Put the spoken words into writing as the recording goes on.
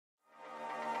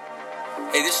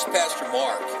Hey, this is Pastor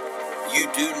Mark. You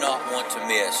do not want to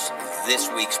miss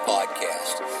this week's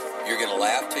podcast. You're going to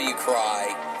laugh till you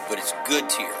cry, but it's good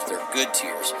tears. They're good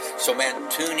tears. So, man,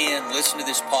 tune in, listen to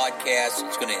this podcast.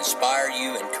 It's going to inspire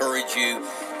you, encourage you,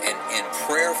 and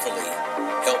prayerfully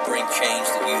help bring change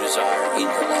that you desire in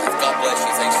your life. God bless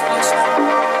you. Thanks for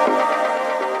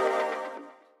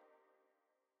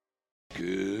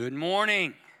listening. Good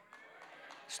morning.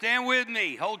 Stand with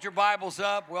me. Hold your Bibles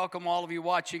up. Welcome all of you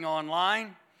watching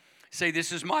online. Say,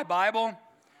 this is my Bible.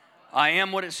 I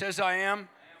am what it says I am.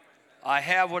 I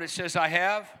have what it says I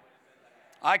have.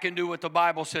 I can do what the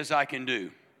Bible says I can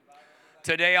do.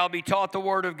 Today I'll be taught the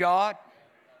Word of God,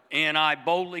 and I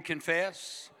boldly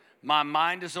confess, my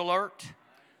mind is alert,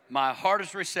 my heart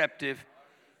is receptive,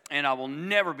 and I will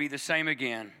never be the same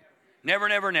again. Never,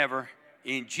 never, never.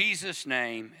 In Jesus'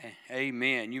 name,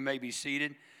 amen. You may be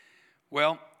seated.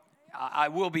 Well, I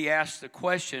will be asked the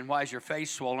question, why is your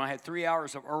face swollen? I had 3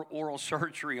 hours of oral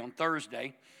surgery on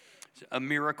Thursday. It's a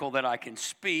miracle that I can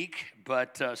speak,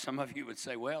 but some of you would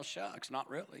say, well, shucks, not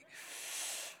really.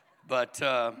 But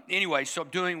anyway, so I'm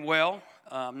doing well.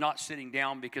 I'm not sitting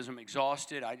down because I'm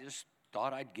exhausted. I just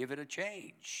thought I'd give it a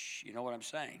change. You know what I'm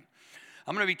saying?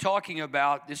 I'm going to be talking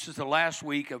about, this is the last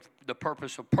week of the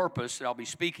purpose of purpose that I'll be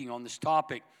speaking on this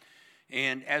topic.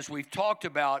 And as we've talked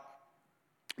about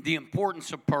the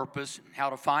importance of purpose, how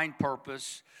to find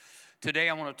purpose, today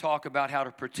I want to talk about how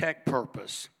to protect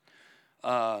purpose.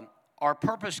 Our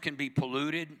purpose can be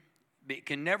polluted. It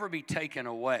can never be taken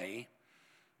away,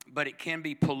 but it can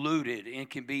be polluted and it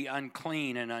can be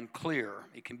unclean and unclear.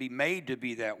 It can be made to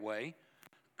be that way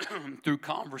through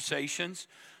conversations,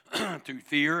 through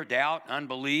fear, doubt,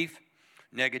 unbelief,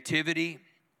 negativity.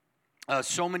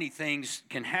 So many things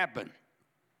can happen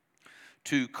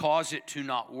to cause it to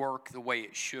not work the way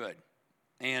it should.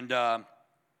 And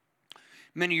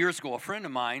many years ago, a friend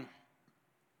of mine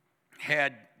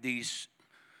had these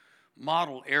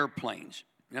model airplanes.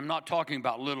 And I'm not talking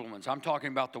about little ones. I'm talking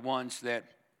about the ones that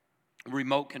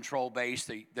remote control based.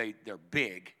 They're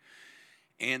big.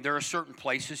 And there are certain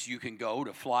places you can go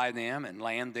to fly them and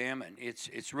land them. And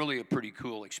it's really a pretty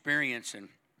cool experience. And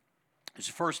it's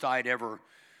the first I'd ever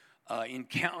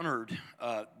encountered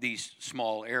these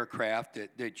small aircraft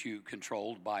that you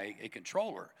controlled by a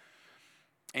controller.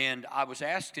 And I was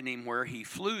asking him where he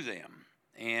flew them.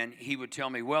 And he would tell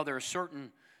me, well, there are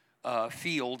certain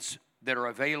fields that are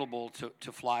available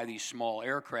to fly these small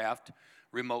aircraft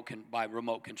by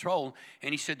remote control.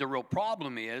 And he said the real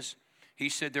problem is, he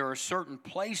said there are certain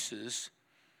places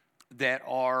that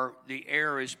the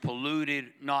air is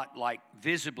polluted, not like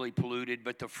visibly polluted,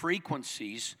 but the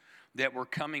frequencies that were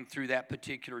coming through that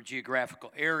particular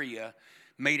geographical area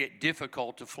made it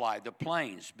difficult to fly the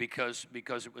planes because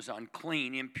it was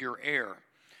unclean, impure air.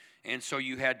 And so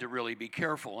you had to really be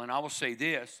careful. And I will say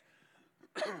this,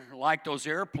 like those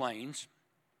airplanes,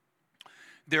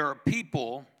 there are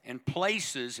people and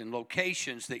places and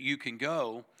locations that you can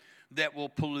go that will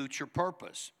pollute your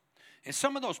purpose. And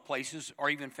some of those places are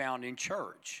even found in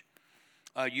church.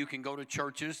 You can go to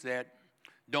churches that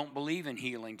don't believe in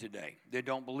healing today. They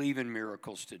don't believe in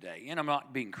miracles today. And I'm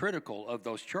not being critical of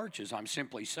those churches. I'm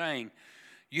simply saying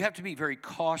you have to be very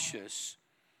cautious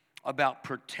about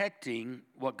protecting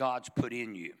what God's put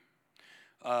in you.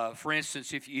 For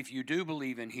instance, if you do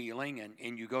believe in healing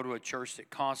and you go to a church that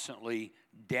constantly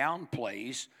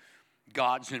downplays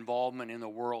God's involvement in the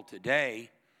world today,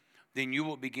 then you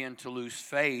will begin to lose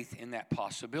faith in that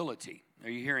possibility. Are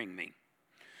you hearing me?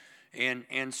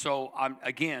 And so I'm,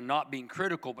 again, not being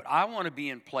critical, but I want to be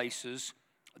in places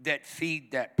that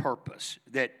feed that purpose,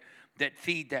 that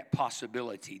feed that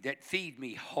possibility, that feed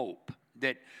me hope,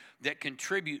 that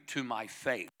contribute to my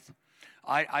faith.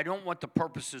 I don't want the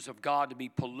purposes of God to be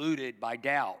polluted by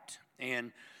doubt.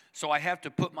 And so I have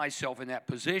to put myself in that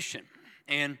position.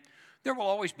 And there will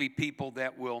always be people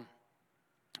that will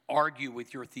argue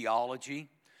with your theology.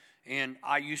 And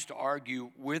I used to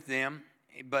argue with them.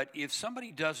 But if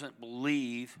somebody doesn't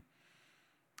believe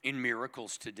in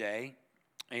miracles today,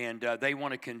 and they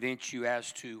want to convince you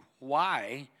as to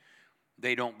why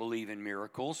they don't believe in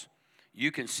miracles,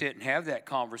 you can sit and have that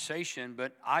conversation,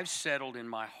 but I've settled in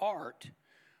my heart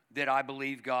that I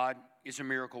believe God is a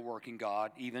miracle-working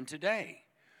God even today.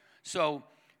 So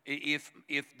if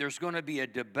there's going to be a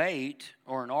debate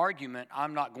or an argument,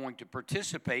 I'm not going to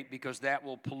participate because that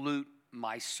will pollute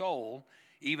my soul.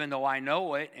 Even though I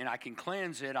know it and I can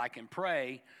cleanse it, I can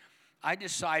pray, I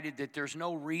decided that there's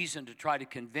no reason to try to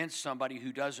convince somebody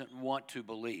who doesn't want to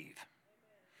believe.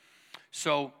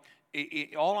 So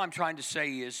all I'm trying to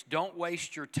say is don't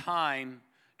waste your time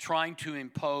trying to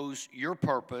impose your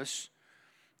purpose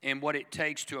and what it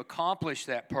takes to accomplish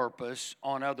that purpose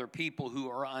on other people who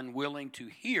are unwilling to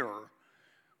hear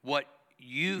what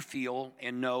you feel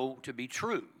and know to be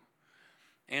true.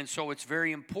 And so it's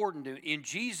very important. In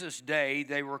Jesus' day,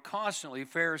 they were constantly,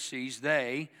 Pharisees,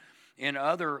 they and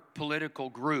other political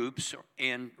groups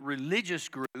and religious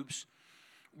groups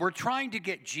were trying to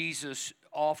get Jesus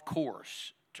off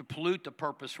course, to pollute the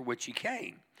purpose for which he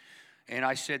came. And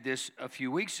I said this a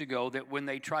few weeks ago, that when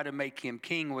they try to make him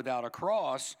king without a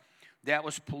cross, that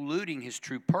was polluting his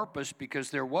true purpose, because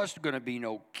there was going to be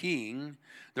no king,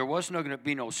 there was going to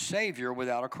be no savior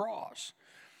without a cross.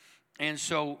 And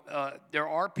so there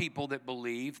are people that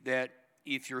believe that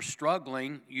if you're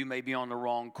struggling, you may be on the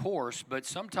wrong course, but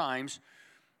sometimes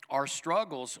our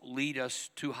struggles lead us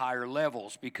to higher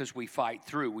levels because we fight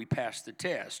through, we pass the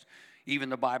test. Even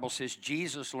the Bible says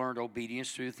Jesus learned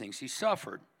obedience through the things he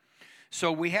suffered.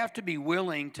 So we have to be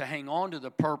willing to hang on to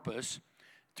the purpose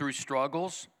through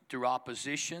struggles, through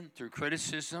opposition, through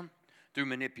criticism, through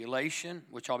manipulation,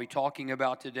 which I'll be talking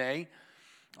about today.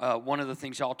 One of the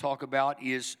things I'll talk about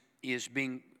is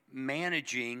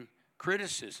managing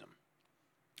criticism.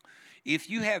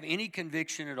 If you have any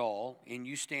conviction at all and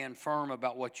you stand firm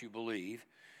about what you believe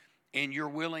and you're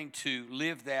willing to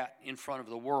live that in front of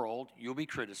the world, you'll be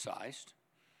criticized.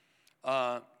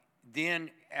 Then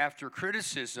after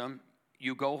criticism,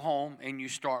 you go home and you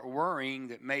start worrying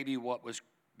that maybe what was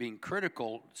being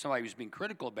critical, somebody was being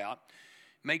critical about,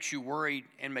 makes you worried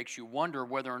and makes you wonder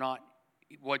whether or not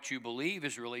what you believe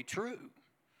is really true.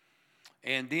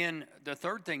 And then the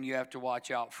third thing you have to watch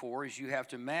out for is you have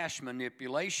to mask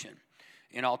manipulation.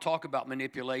 And I'll talk about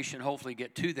manipulation, hopefully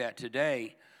get to that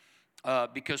today,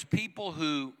 because people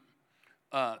who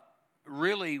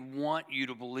really want you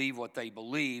to believe what they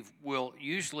believe will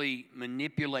usually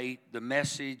manipulate the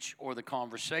message or the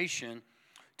conversation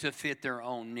to fit their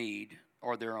own need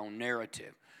or their own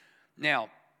narrative. Now,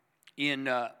 in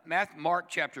Mark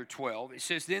chapter 12, it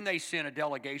says, "Then they sent a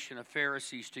delegation of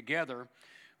Pharisees together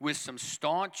with some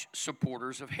staunch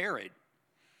supporters of Herod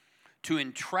to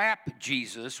entrap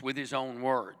Jesus with his own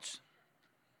words.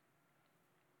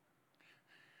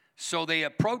 So they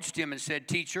approached him and said,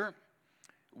 'Teacher,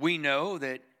 we know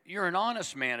that you're an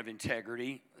honest man of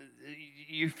integrity.'"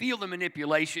 You feel the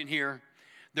manipulation here.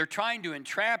 They're trying to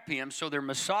entrap him, so they're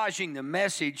massaging the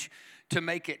message to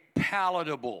make it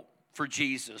palatable for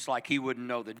Jesus, like he wouldn't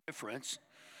know the difference.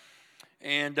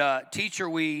 And "Teacher,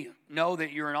 we know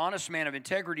that you're an honest man of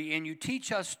integrity, and you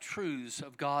teach us truths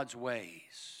of God's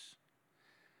ways."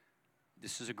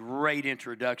 This is a great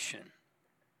introduction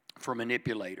for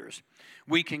manipulators.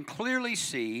 "We can clearly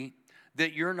see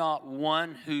that you're not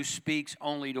one who speaks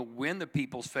only to win the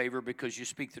people's favor, because you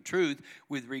speak the truth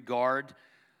with regard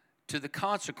to the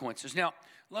consequences." Now,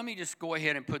 let me just go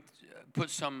ahead and put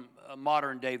some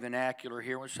modern day vernacular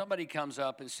here. When somebody comes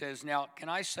up and says, "Now, can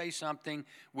I say something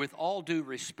with all due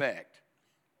respect?"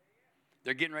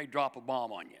 They're getting ready to drop a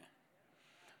bomb on you.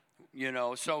 You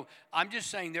know, so I'm just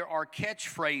saying there are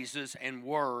catchphrases and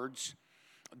words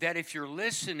that if you're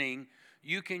listening,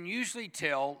 you can usually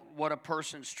tell what a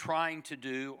person's trying to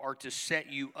do or to set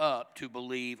you up to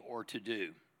believe or to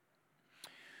do.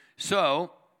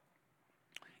 So,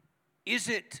 is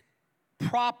it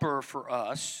proper for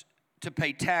us to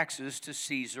pay taxes to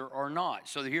Caesar or not?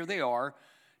 So here they are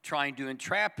trying to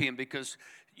entrap him, because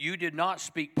you did not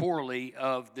speak poorly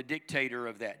of the dictator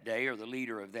of that day or the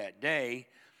leader of that day.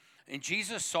 And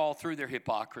Jesus saw through their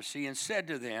hypocrisy and said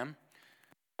to them,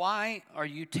 "Why are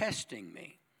you testing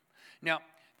me?" Now,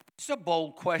 it's a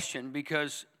bold question,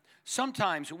 because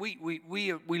sometimes we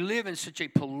live in such a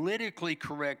politically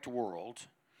correct world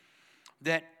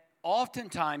that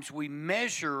oftentimes we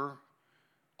measure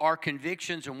our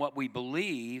convictions and what we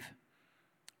believe,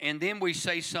 and then we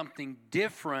say something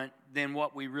different than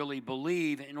what we really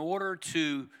believe in order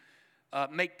to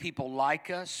make people like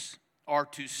us or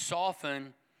to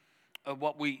soften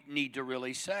what we need to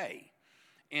really say.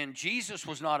 And Jesus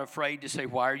was not afraid to say,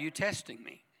 "Why are you testing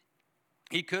me?"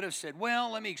 He could have said, "Well,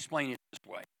 let me explain it this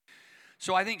way."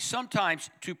 So I think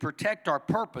sometimes to protect our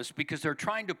purpose, because they're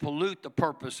trying to pollute the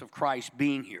purpose of Christ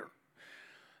being here,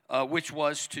 which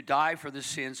was to die for the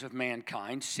sins of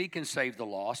mankind, seek and save the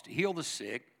lost, heal the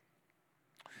sick.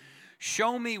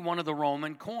 "Show me one of the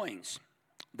Roman coins."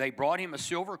 They brought him a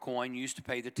silver coin used to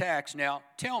pay the tax. "Now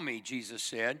tell me," Jesus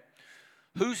said,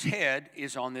 "whose head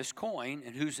is on this coin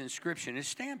and whose inscription is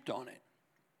stamped on it?"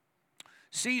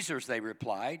 "Caesar's," they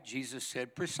replied. Jesus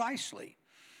said, "Precisely.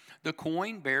 The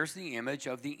coin bears the image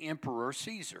of the emperor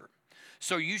Caesar.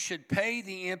 So you should pay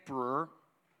the emperor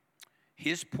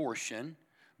his portion,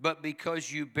 but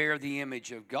because you bear the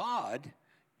image of God,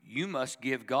 you must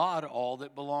give God all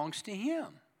that belongs to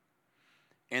him."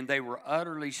 and they were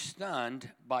utterly stunned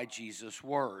by Jesus'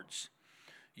 words.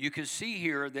 You can see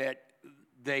here that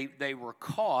they were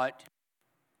caught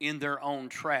in their own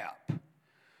trap.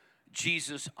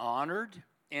 Jesus honored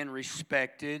and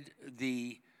respected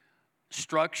the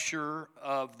structure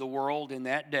of the world in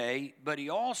that day, but he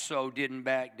also didn't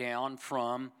back down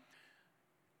from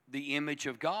the image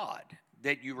of God,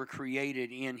 that you were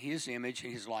created in his image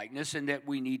and his likeness, and that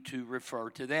we need to refer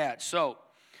to that. So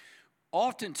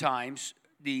oftentimes,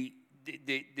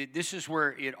 this is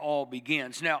where it all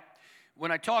begins. Now,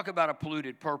 when I talk about a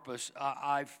polluted purpose,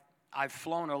 I've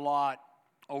flown a lot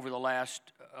over the last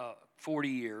 40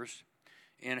 years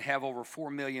and have over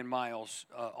 4 million miles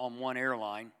on one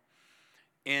airline.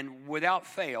 And without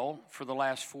fail, for the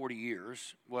last 40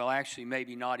 years, well, actually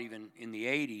maybe not even in the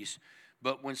 80s,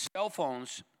 but when cell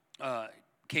phones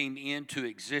came into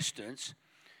existence,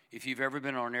 if you've ever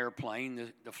been on an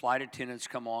airplane, the flight attendants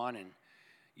come on and,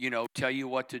 tell you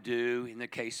what to do in the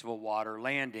case of a water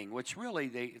landing, which really,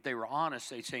 if they were honest,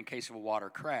 they'd say in case of a water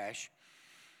crash.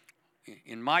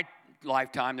 In my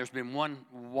lifetime, there's been one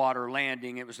water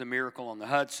landing. It was the Miracle on the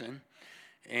Hudson.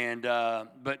 And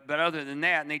but other than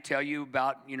that, and they tell you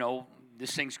about,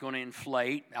 this thing's going to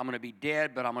inflate. I'm going to be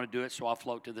dead, but I'm going to do it so I'll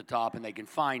float to the top and they can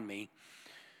find me.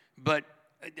 But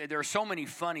there are so many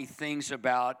funny things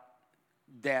about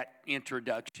that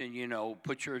introduction,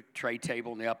 put your tray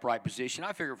table in the upright position.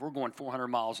 I figure if we're going 400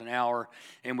 miles an hour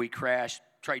and we crash,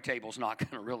 tray table's not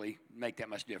going to really make that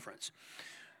much difference.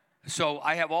 So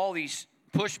I have all these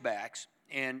pushbacks,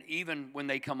 and even when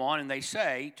they come on and they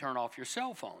say, turn off your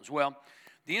cell phones. Well,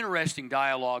 the interesting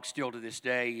dialogue still to this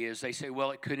day is they say,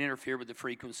 well, it could interfere with the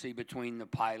frequency between the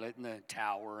pilot and the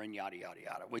tower and yada, yada,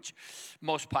 yada, which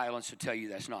most pilots will tell you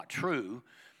that's not true.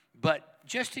 But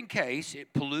just in case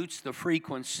it pollutes the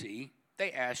frequency,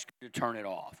 they ask you to turn it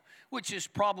off, which is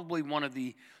probably one of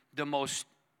the most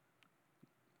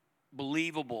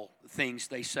believable things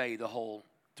they say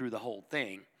through the whole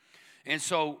thing. And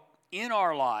so in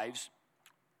our lives,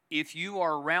 if you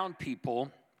are around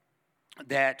people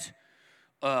that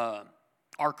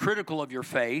are critical of your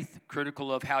faith,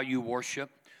 critical of how you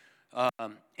worship,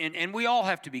 and we all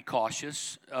have to be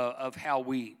cautious of how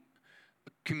we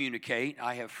communicate.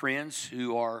 I have friends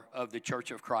who are of the Church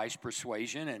of Christ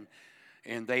persuasion,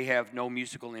 and they have no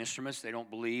musical instruments. They don't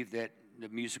believe that the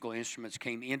musical instruments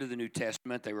came into the New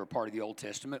Testament. They were part of the Old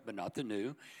Testament, but not the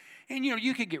New. And,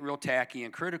 you could get real tacky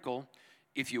and critical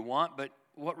if you want, but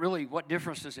what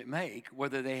difference does it make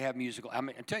whether they have musical? I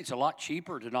tell you, it's a lot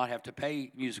cheaper to not have to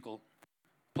pay musical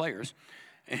players.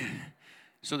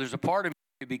 So there's a part of me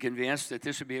to be convinced that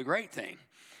this would be a great thing.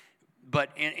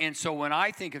 But, and so when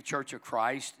I think of Church of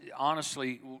Christ,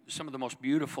 honestly, some of the most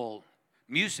beautiful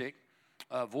music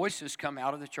voices come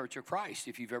out of the Church of Christ.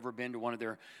 If you've ever been to one of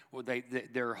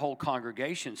their whole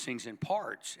congregation sings in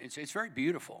parts. It's very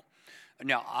beautiful.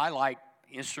 Now, I like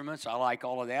instruments. I like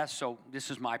all of that, so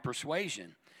this is my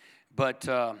persuasion. But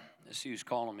let's see who's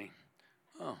calling me.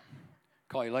 Oh,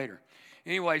 call you later.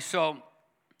 Anyway, so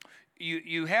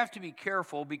you have to be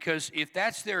careful, because if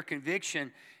that's their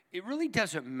conviction, it really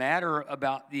doesn't matter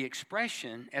about the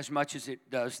expression as much as it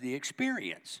does the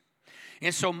experience.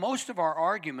 And so most of our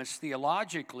arguments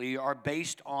theologically are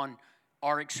based on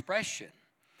our expression.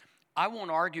 I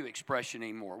won't argue expression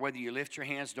anymore. Whether you lift your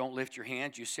hands, don't lift your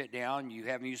hands, you sit down, you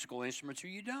have musical instruments, or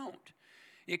you don't.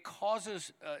 It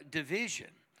causes division.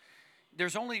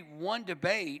 There's only one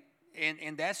debate,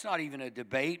 and that's not even a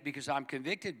debate, because I'm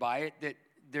convicted by it, that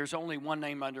there's only one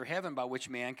name under heaven by which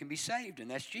man can be saved, and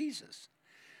that's Jesus.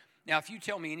 Now, if you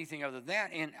tell me anything other than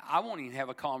that, and I won't even have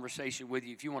a conversation with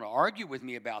you, if you want to argue with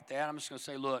me about that, I'm just going to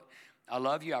say, look, I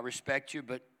love you, I respect you,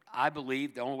 but I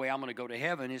believe the only way I'm going to go to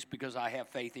heaven is because I have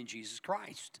faith in Jesus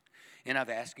Christ, and I've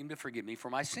asked him to forgive me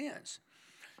for my sins.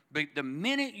 But the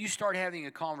minute you start having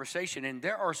a conversation, and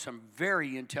there are some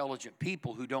very intelligent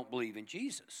people who don't believe in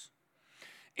Jesus,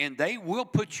 and they will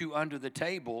put you under the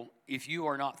table if you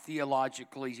are not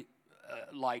theologically,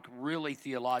 really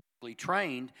theologically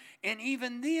trained, and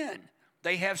even then,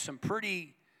 they have some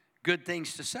pretty good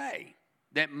things to say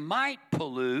that might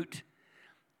pollute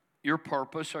your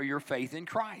purpose or your faith in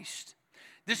Christ.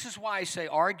 This is why I say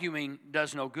arguing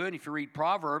does no good. If you read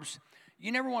Proverbs,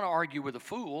 you never want to argue with a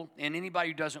fool, and anybody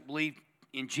who doesn't believe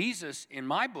in Jesus in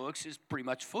my books is pretty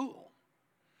much fool.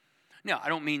 Now, I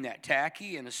don't mean that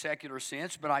tacky in a secular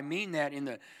sense, but I mean that in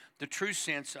the true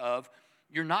sense of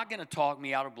you're not going to talk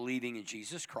me out of believing in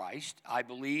Jesus Christ. I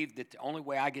believe that the only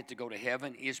way I get to go to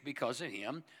heaven is because of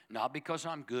him, not because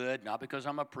I'm good, not because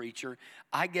I'm a preacher.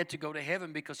 I get to go to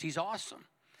heaven because he's awesome,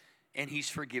 and he's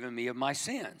forgiven me of my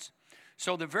sins.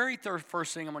 So the very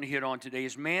first thing I'm going to hit on today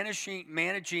is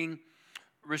managing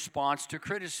response to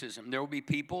criticism. There will be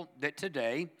people that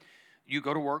today, you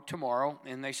go to work tomorrow,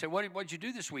 and they say, what'd you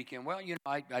do this weekend? Well,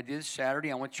 I did this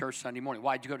Saturday. I went to church Sunday morning.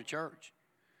 Why'd you go to church?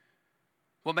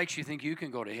 What makes you think you can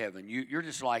go to heaven? You're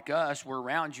just like us. We're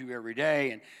around you every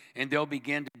day, and they'll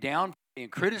begin to downplay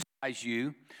and criticize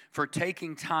you for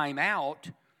taking time out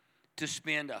to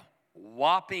spend a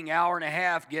whopping hour and a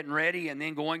half getting ready and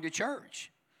then going to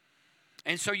church.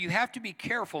 And so you have to be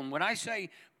careful. And when I say,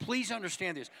 please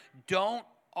understand this, don't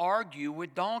argue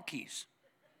with donkeys.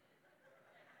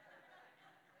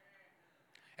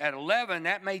 At 11,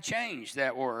 that may change,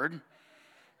 that word.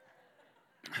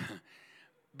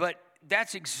 But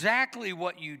that's exactly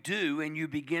what you do, and you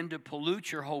begin to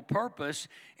pollute your whole purpose,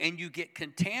 and you get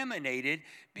contaminated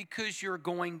because you're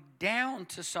going down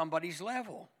to somebody's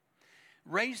level.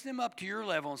 Raise them up to your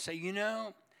level and say,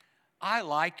 I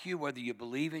like you whether you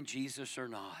believe in Jesus or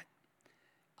not.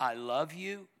 I love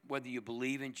you whether you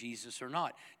believe in Jesus or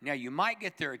not. Now, you might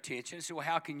get their attention and say, well,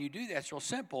 how can you do that? It's real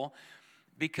simple.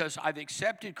 Because I've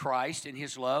accepted Christ and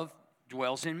his love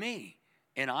dwells in me.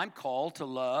 And I'm called to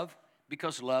love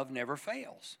because love never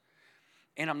fails.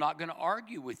 And I'm not going to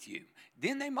argue with you.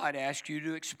 Then they might ask you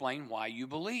to explain why you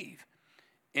believe.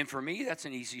 And for me, that's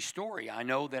an easy story. I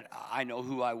know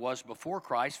who I was before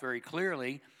Christ very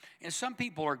clearly. And some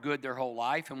people are good their whole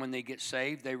life, and when they get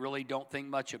saved, they really don't think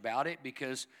much about it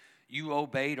because you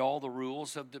obeyed all the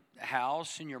rules of the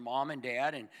house and your mom and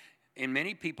dad. And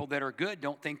many people that are good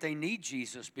don't think they need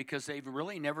Jesus because they've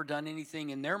really never done anything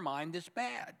in their mind that's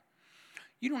bad.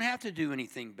 You don't have to do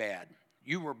anything bad.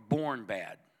 You were born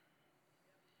bad.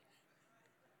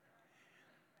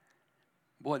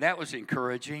 Boy, that was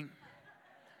encouraging.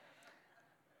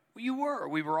 You were.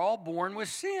 We were all born with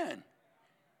sin.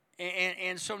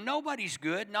 And so nobody's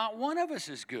good. Not one of us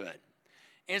is good.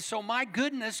 And so my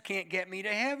goodness can't get me to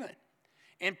heaven.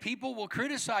 And people will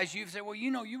criticize you and say, well,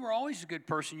 you were always a good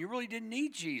person. You really didn't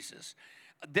need Jesus.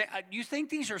 You think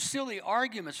these are silly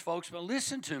arguments, folks, but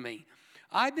listen to me.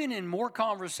 I've been in more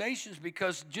conversations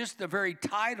because just the very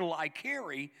title I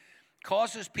carry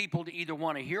causes people to either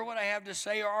want to hear what I have to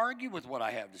say or argue with what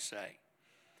I have to say.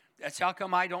 That's how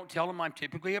come I don't tell them I'm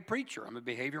typically a preacher. I'm a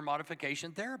behavior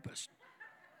modification therapist.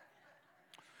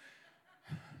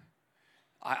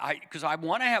 Because I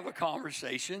want to have a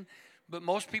conversation, but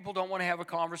most people don't want to have a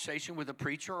conversation with a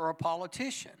preacher or a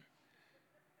politician.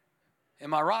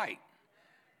 Am I right?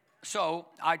 So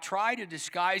I try to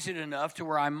disguise it enough to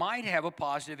where I might have a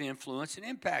positive influence and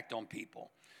impact on people.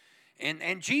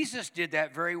 And Jesus did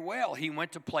that very well. He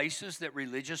went to places that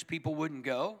religious people wouldn't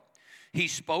go. He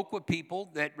spoke with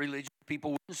people that religious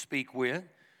people wouldn't speak with.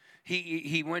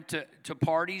 He went to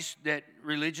parties that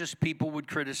religious people would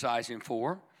criticize him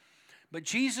for. But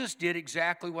Jesus did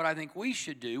exactly what I think we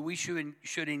should do. We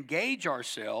should engage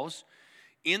ourselves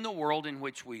in the world in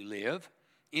which we live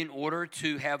in order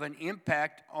to have an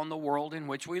impact on the world in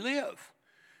which we live.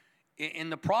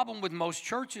 And the problem with most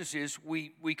churches is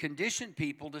we condition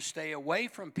people to stay away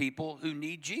from people who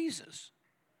need Jesus,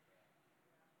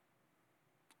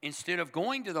 instead of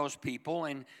going to those people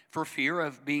and for fear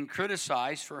of being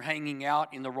criticized for hanging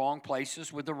out in the wrong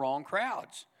places with the wrong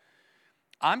crowds.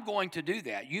 I'm going to do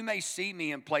that. You may see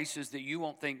me in places that you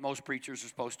won't think most preachers are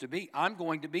supposed to be. I'm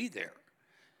going to be there.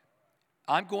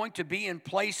 I'm going to be in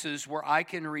places where I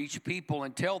can reach people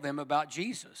and tell them about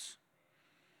Jesus.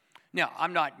 Now,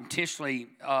 I'm not intentionally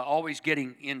always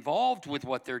getting involved with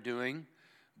what they're doing,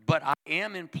 but I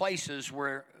am in places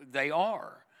where they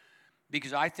are,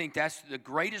 because I think that's the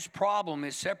greatest problem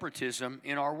is separatism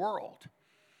in our world.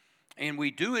 And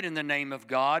we do it in the name of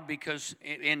God because,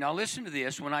 and now listen to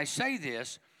this, when I say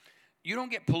this, you don't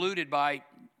get polluted by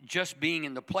just being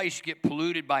in the place, you get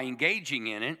polluted by engaging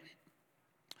in it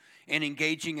and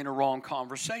engaging in a wrong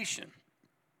conversation.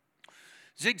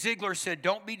 Zig Ziglar said,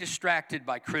 don't be distracted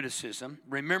by criticism.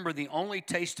 Remember, the only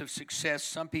taste of success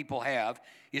some people have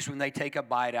is when they take a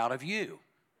bite out of you.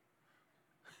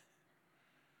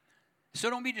 So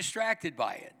don't be distracted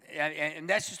by it. And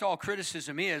that's just all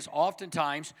criticism is.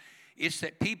 Oftentimes, it's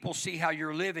that people see how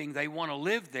you're living. They want to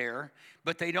live there,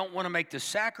 but they don't want to make the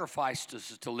sacrifice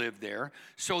to live there.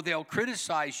 So they'll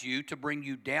criticize you to bring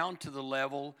you down to the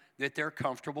level that they're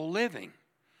comfortable living.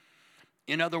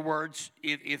 In other words,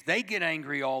 if they get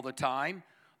angry all the time,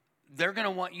 they're going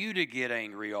to want you to get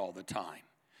angry all the time.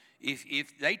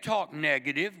 If they talk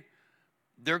negative,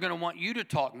 they're going to want you to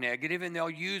talk negative, and they'll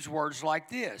use words like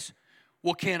this.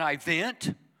 Well, can I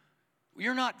vent?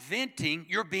 You're not venting,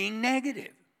 you're being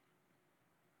negative.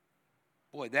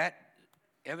 Boy, that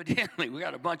evidently we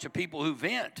got a bunch of people who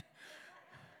vent.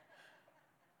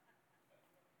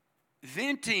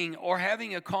 venting or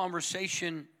having a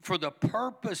conversation for the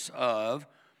purpose of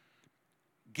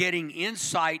getting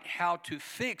insight how to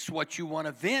fix what you want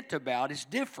to vent about is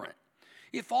different.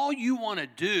 If all you want to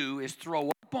do is throw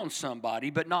up on somebody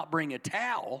but not bring a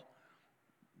towel,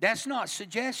 that's not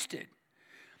suggested.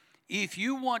 If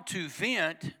you want to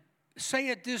vent, say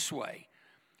it this way: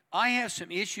 I have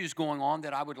some issues going on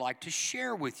that I would like to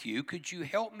share with you. Could you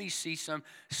help me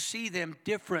see them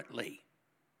differently?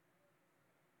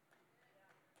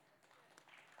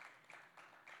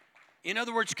 In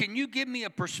other words, can you give me a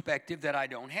perspective that I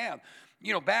don't have?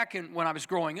 You know, back when I was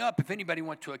growing up, if anybody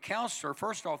went to a counselor,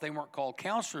 first off, they weren't called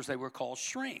counselors, they were called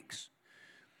shrinks.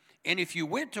 And if you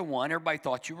went to one, everybody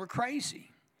thought you were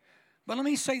crazy. But let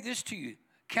me say this to you.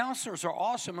 Counselors are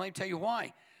awesome. Let me tell you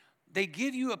why. They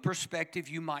give you a perspective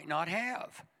you might not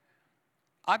have.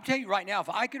 I'll tell you right now, if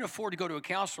I could afford to go to a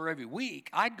counselor every week,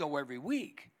 I'd go every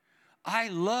week. I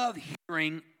love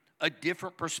hearing a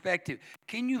different perspective.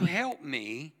 Can you help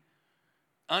me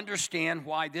understand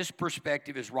why this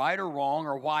perspective is right or wrong,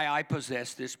 or why I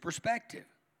possess this perspective?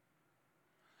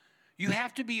 You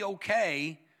have to be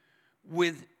okay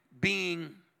with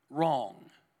being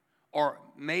wrong, or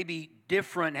maybe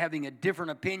different, having a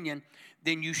different opinion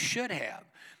than you should have.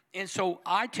 And so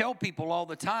I tell people all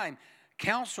the time,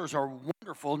 counselors are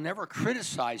wonderful. Never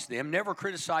criticize them. Never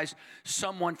criticize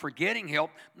someone for getting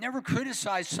help. Never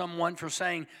criticize someone for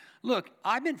saying, look,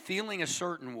 I've been feeling a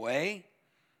certain way,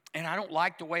 and I don't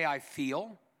like the way I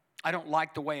feel. I don't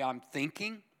like the way I'm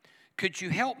thinking. Could you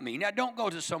help me? Now, don't go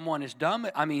to someone as dumb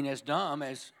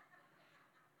as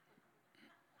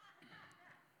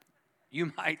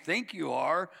you might think you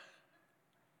are.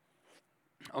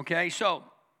 Okay, so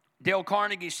Dale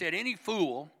Carnegie said, any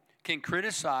fool can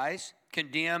criticize,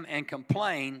 condemn, and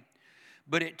complain,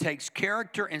 but it takes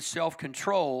character and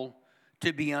self-control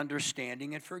to be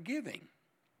understanding and forgiving.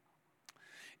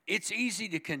 It's easy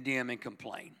to condemn and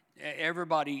complain.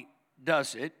 Everybody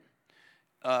does it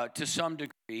to some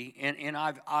degree, and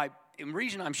the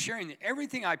reason I'm sharing that,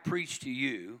 everything I preach to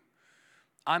you,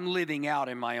 I'm living out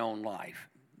in my own life.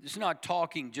 It's not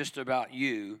talking just about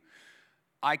you.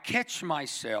 I catch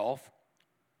myself,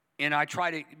 and I try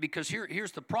to, because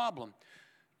here's the problem.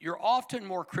 You're often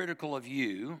more critical of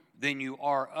you than you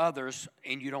are others,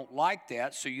 and you don't like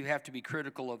that, so you have to be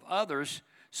critical of others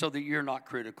so that you're not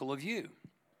critical of you.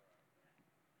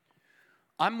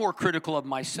 I'm more critical of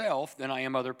myself than I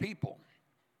am other people.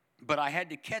 But I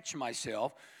had to catch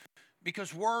myself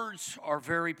because words are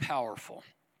very powerful.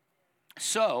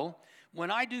 So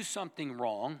when I do something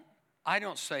wrong, I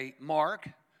don't say, Mark,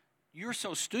 you're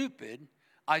so stupid.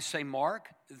 I say, Mark,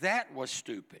 that was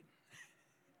stupid.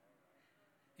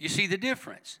 You see the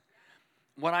difference?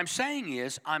 What I'm saying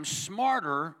is I'm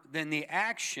smarter than the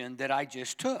action that I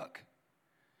just took.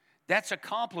 That's a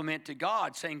compliment to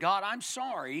God, saying, God, I'm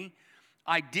sorry.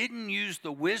 I didn't use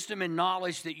the wisdom and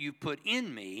knowledge that you put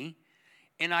in me,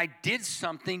 and I did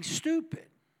something stupid.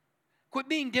 Quit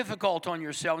being difficult on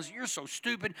yourselves. You're so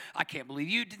stupid. I can't believe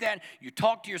you did that. You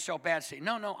talk to yourself bad. Say,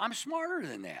 no, I'm smarter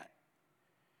than that.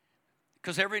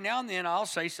 Because every now and then I'll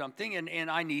say something,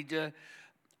 and I need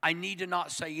to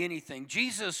not say anything.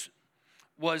 Jesus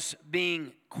was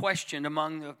being questioned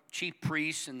among the chief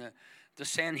priests and the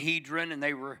Sanhedrin, and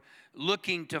they were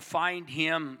looking to find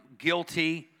him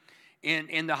guilty.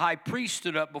 And the high priest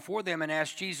stood up before them and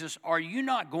asked Jesus, are you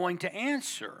not going to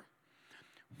answer?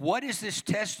 What is this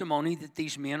testimony that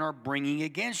these men are bringing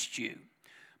against you?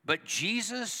 But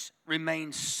Jesus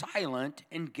remained silent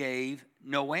and gave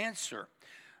no answer.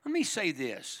 Let me say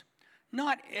this.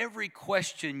 Not every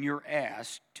question you're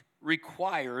asked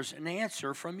requires an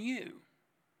answer from you.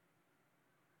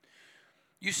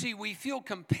 You see, we feel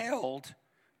compelled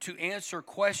to answer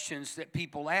questions that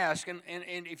people ask. And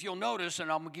if you'll notice,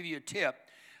 and I'm going to give you a tip,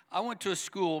 I went to a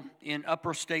school in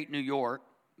upper state New York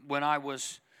when I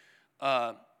was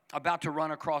about to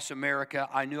run across America.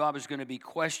 I knew I was going to be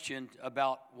questioned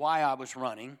about why I was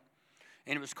running,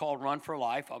 and it was called Run for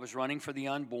Life. I was running for the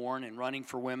unborn and running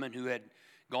for women who had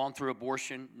gone through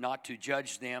abortion, not to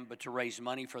judge them, but to raise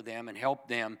money for them and help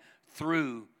them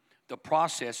through the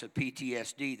process of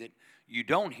PTSD that you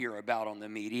don't hear about on the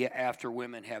media after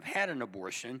women have had an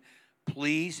abortion.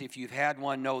 Please, if you've had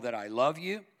one, know that I love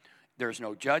you. There's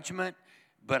no judgment,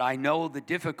 but I know the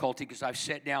difficulty because I've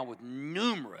sat down with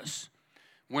numerous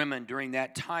women during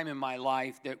that time in my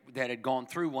life that had gone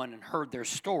through one and heard their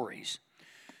stories.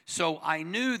 So I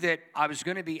knew that I was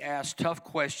going to be asked tough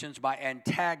questions by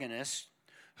antagonists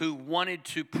who wanted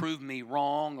to prove me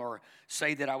wrong or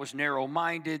say that I was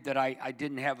narrow-minded, that I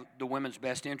didn't have the women's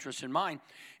best interests in mind.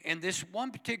 And this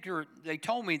one particular, they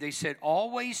told me, they said,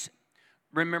 always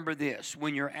remember this.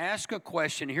 When you're asked a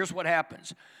question, here's what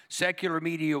happens. Secular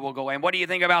media will go, and what do you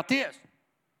think about this?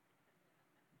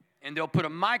 And they'll put a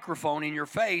microphone in your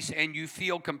face, and you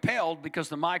feel compelled, because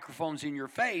the microphone's in your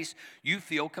face, you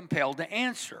feel compelled to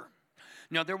answer.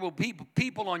 Now, there will be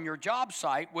people on your job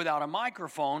site without a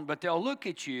microphone, but they'll look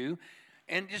at you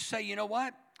and just say, you know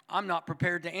what? I'm not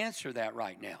prepared to answer that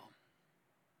right now.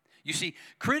 You see,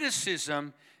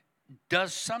 criticism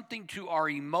does something to our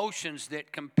emotions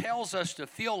that compels us to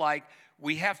feel like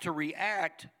we have to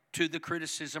react to the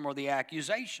criticism or the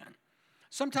accusation.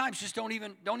 Sometimes just don't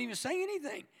even say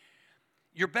anything.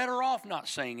 You're better off not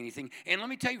saying anything. And let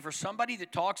me tell you, for somebody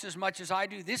that talks as much as I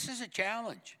do, this is a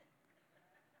challenge.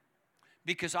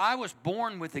 Because I was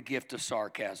born with the gift of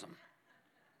sarcasm.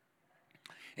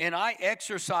 And I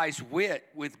exercise wit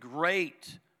with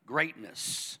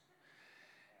greatness.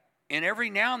 And every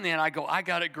now and then I go, I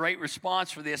got a great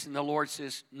response for this. And the Lord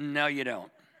says, no, you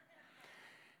don't.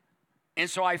 And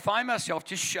so I find myself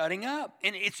just shutting up.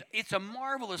 And it's a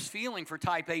marvelous feeling for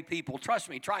type A people. Trust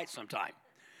me, try it sometime.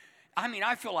 I mean,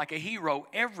 I feel like a hero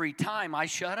every time I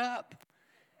shut up.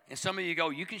 And some of you go,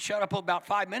 you can shut up about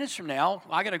 5 minutes from now.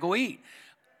 I got to go eat.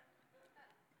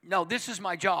 No, this is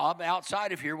my job.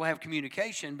 Outside of here, we'll have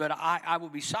communication, but I will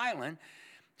be silent.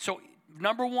 So,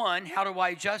 number one, how do I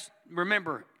adjust?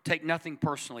 Remember, take nothing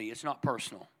personally. It's not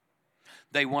personal.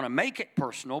 They want to make it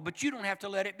personal, but you don't have to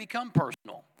let it become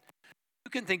personal.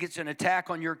 You can think it's an attack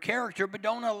on your character, but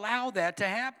don't allow that to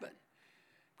happen.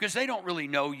 Because they don't really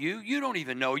know you. You don't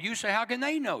even know you, so how can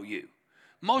they know you?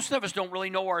 Most of us don't really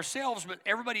know ourselves, but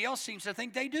everybody else seems to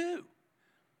think they do.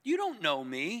 You don't know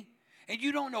me, and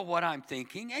you don't know what I'm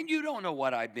thinking, and you don't know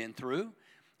what I've been through,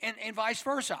 and vice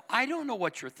versa. I don't know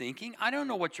what you're thinking. I don't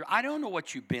know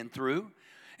what you've been through.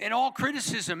 And all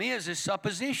criticism is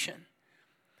supposition.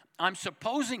 I'm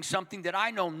supposing something that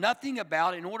I know nothing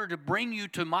about in order to bring you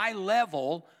to my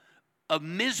level of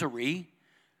misery.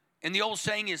 And the old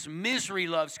saying is, misery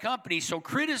loves company. So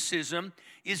criticism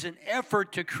is an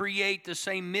effort to create the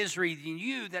same misery in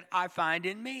you that I find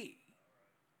in me.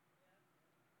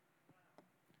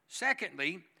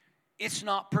 Secondly, it's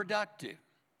not productive.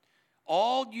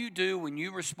 All you do when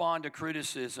you respond to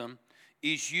criticism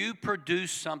is you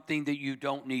produce something that you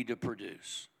don't need to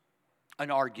produce.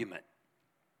 An argument,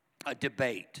 a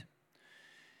debate.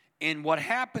 And what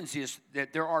happens is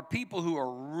that there are people who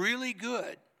are really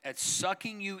good at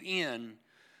sucking you in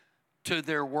to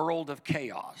their world of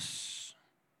chaos.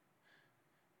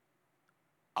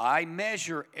 I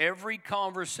measure every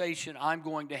conversation I'm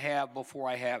going to have before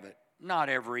I have it. Not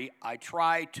every. I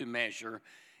try to measure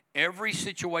every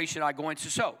situation I go into.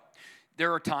 So,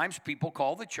 there are times people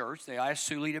call the church. They ask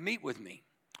Sully to meet with me.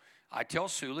 I tell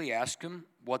Sully, ask them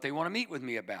what they want to meet with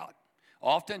me about.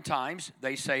 Oftentimes,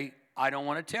 they say, I don't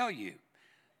want to tell you.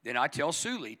 Then I tell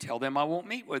Sully, tell them I won't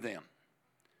meet with them.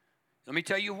 Let me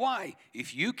tell you why.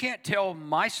 If you can't tell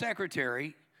my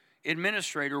secretary,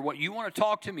 administrator, what you want to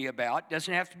talk to me about,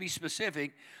 doesn't have to be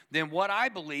specific, then what I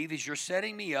believe is you're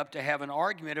setting me up to have an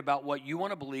argument about what you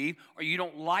want to believe, or you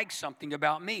don't like something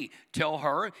about me. Tell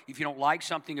her, if you don't like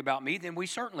something about me, then we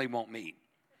certainly won't meet.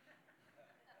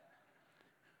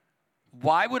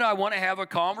 Why would I want to have a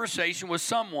conversation with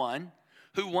someone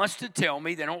who wants to tell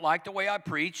me they don't like the way I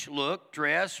preach, look,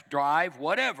 dress, drive,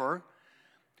 whatever?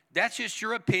 That's just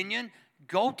your opinion.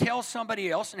 Go tell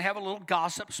somebody else and have a little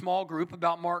gossip small group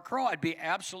about Mark Crow. I'd be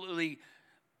absolutely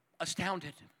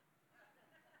astounded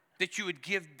that you would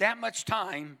give that much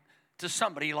time to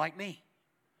somebody like me.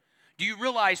 Do you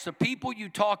realize the people you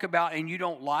talk about and you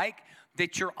don't like,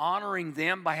 that you're honoring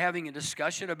them by having a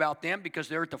discussion about them because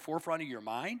they're at the forefront of your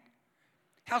mind?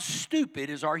 How stupid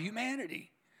is our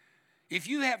humanity? If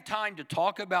you have time to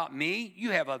talk about me,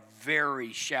 you have a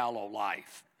very shallow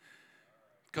life.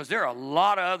 Because there are a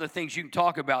lot of other things you can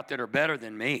talk about that are better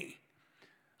than me.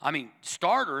 I mean,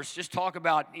 starters, just talk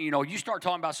about, you start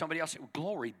talking about somebody else,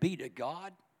 glory be to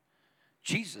God.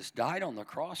 Jesus died on the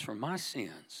cross for my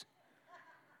sins.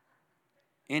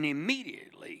 And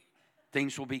immediately,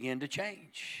 things will begin to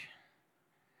change.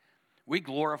 We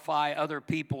glorify other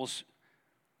people's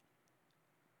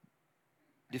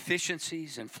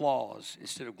deficiencies and flaws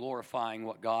instead of glorifying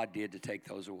what God did to take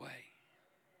those away.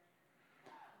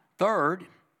 Third,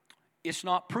 it's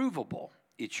not provable.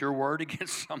 It's your word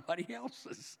against somebody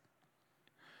else's.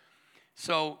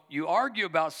 So you argue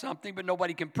about something, but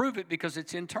nobody can prove it because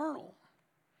it's internal.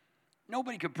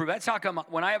 Nobody can prove it. That's how come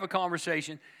when I have a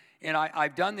conversation, and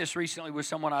I've done this recently with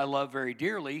someone I love very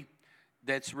dearly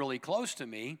that's really close to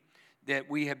me, that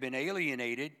we have been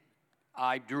alienated.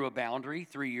 I drew a boundary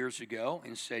 3 years ago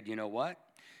and said, you know what?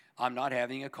 I'm not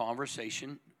having a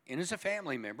conversation. And as a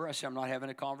family member, I said, I'm not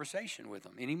having a conversation with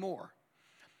them anymore.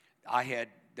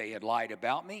 They had lied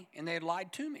about me, and they had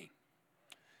lied to me.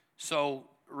 So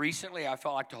recently, I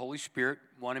felt like the Holy Spirit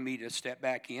wanted me to step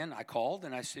back in. I called,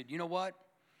 and I said, you know what?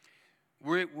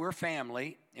 We're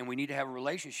family, and we need to have a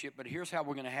relationship, but here's how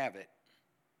we're going to have it.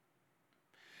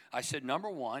 I said, number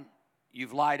one,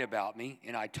 you've lied about me,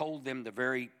 and I told them the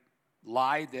very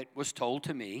lie that was told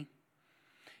to me.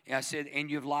 And I said,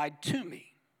 and you've lied to me.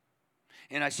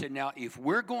 And I said, now, if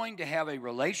we're going to have a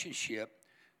relationship,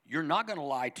 you're not going to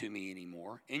lie to me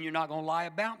anymore, and you're not going to lie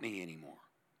about me anymore.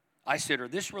 I said, or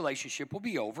this relationship will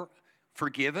be over,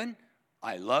 forgiven,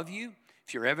 I love you.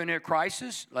 If you're ever in a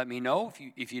crisis, let me know.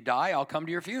 If you die, I'll come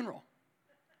to your funeral.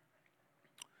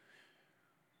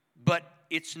 But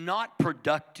it's not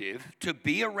productive to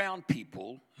be around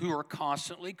people who are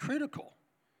constantly critical.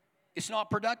 It's not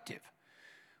productive.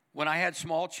 When I had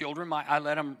small children, I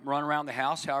let them run around the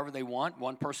house however they want.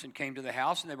 One person came to the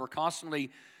house, and they were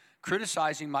constantly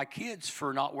criticizing my kids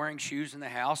for not wearing shoes in the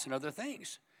house and other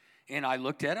things. And I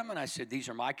looked at them, and I said, these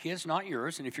are my kids, not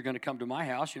yours. And if you're going to come to my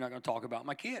house, you're not going to talk about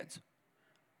my kids.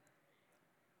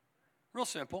 Real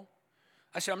simple.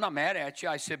 I said, I'm not mad at you.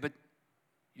 I said, but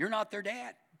you're not their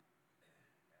dad.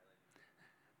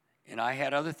 And I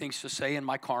had other things to say in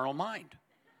my carnal mind.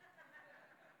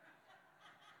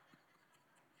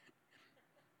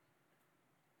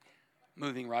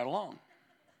 Moving right along.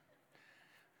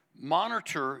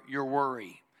 Monitor your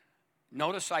worry.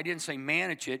 Notice I didn't say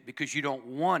manage it because you don't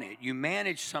want it. You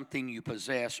manage something you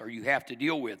possess or you have to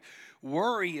deal with.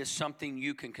 Worry is something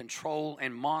you can control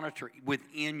and monitor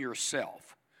within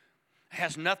yourself. It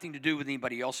has nothing to do with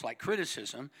anybody else like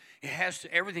criticism. It has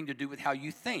everything to do with how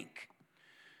you think.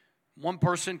 One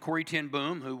person, Corrie ten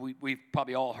Boom, who we've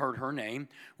probably all heard her name,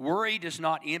 worry does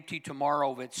not empty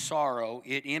tomorrow of its sorrow.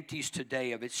 It empties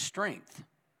today of its strength.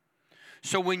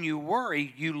 So when you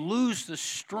worry, you lose the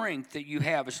strength that you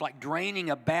have. It's like draining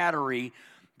a battery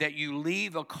that you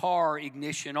leave a car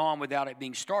ignition on without it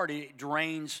being started. It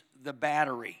drains the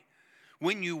battery.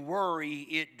 When you worry,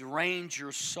 it drains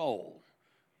your soul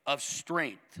of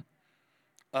strength,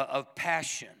 of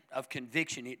passion, of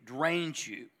conviction. It drains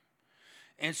you.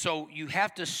 And so you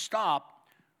have to stop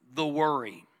the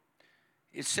worry.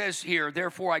 It says here,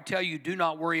 therefore I tell you, do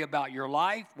not worry about your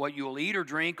life, what you will eat or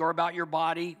drink, or about your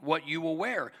body, what you will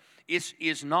wear.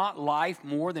 Is not life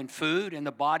more than food, and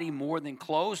the body more than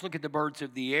clothes? Look at the birds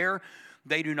of the air.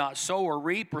 They do not sow or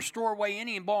reap or store away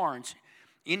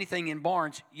anything in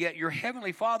barns, yet your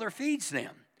heavenly Father feeds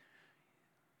them.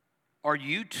 Are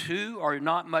you too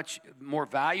not much more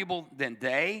valuable than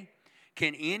they?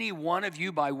 Can any one of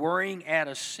you, by worrying, add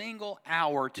a single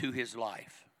hour to his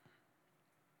life?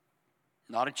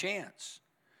 Not a chance.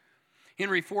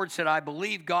 Henry Ford said, I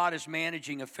believe God is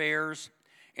managing affairs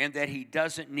and that he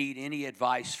doesn't need any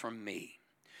advice from me.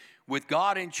 With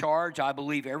God in charge, I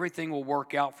believe everything will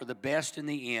work out for the best in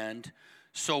the end.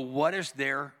 So what is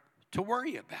there to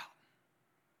worry about?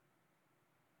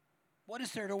 What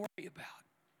is there to worry about?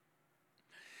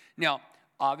 Now,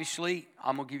 obviously,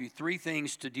 I'm going to give you 3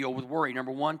 things to deal with worry.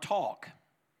 Number 1, talk.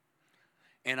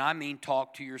 And I mean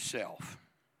talk to yourself.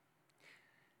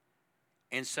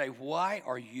 And say, why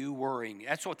are you worrying?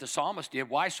 That's what the psalmist did.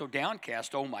 Why so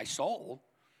downcast, O my soul?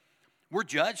 We're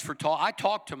judged for talk. I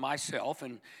talk to myself,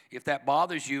 and if that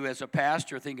bothers you as a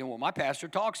pastor, thinking, well, my pastor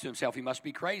talks to himself, he must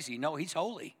be crazy. No, he's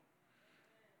holy.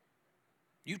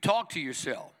 You talk to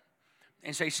yourself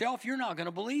and say, self, you're not going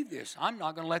to believe this. I'm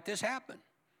not going to let this happen.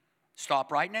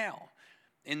 Stop right now.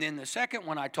 And then the second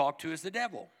one I talk to is the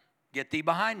devil. Get thee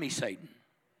behind me, Satan.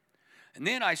 And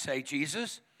then I say,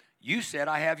 Jesus, you said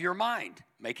I have your mind.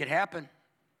 Make it happen.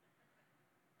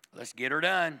 Let's get her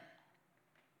done.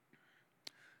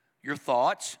 Your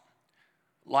thoughts,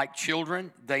 like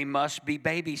children, they must be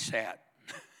babysat.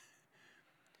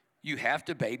 You have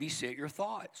to babysit your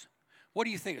thoughts. What do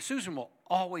you think? Susan will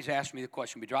always ask me the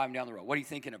question, we'll be driving down the road, what are you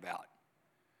thinking about?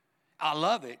 I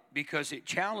love it because it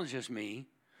challenges me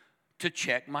to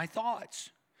check my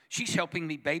thoughts. She's helping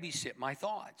me babysit my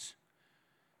thoughts.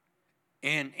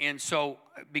 And so,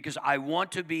 because I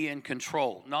want to be in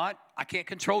control. I can't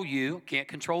control you, can't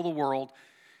control the world.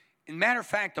 As a matter of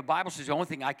fact, the Bible says the only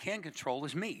thing I can control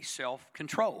is me,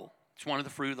 self-control. It's one of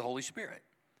the fruit of the Holy Spirit.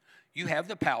 You have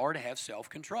the power to have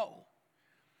self-control.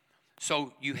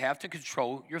 So you have to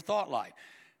control your thought life.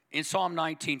 In Psalm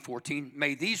 19:14,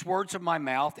 may these words of my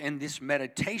mouth and this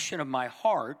meditation of my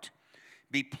heart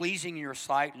be pleasing in your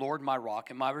sight, Lord, my rock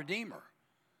and my redeemer.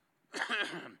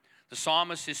 The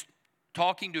psalmist is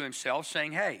talking to himself,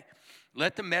 saying, hey,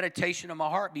 let the meditation of my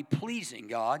heart be pleasing,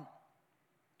 God.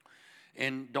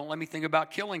 And don't let me think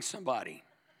about killing somebody.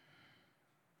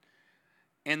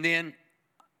 And then,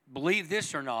 believe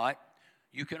this or not,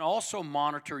 you can also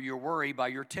monitor your worry by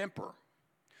your temper.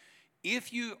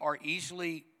 If you are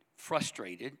easily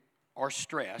frustrated or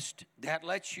stressed, that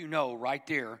lets you know right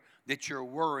there that you're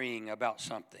worrying about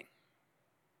something.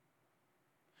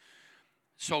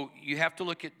 So you have to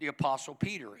look at the Apostle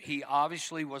Peter. He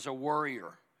obviously was a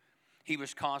worrier. He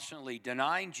was constantly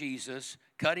denying Jesus,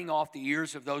 cutting off the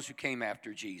ears of those who came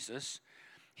after Jesus.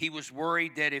 He was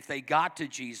worried that if they got to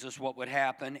Jesus, what would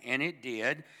happen, and it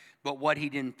did. But what he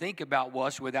didn't think about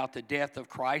was without the death of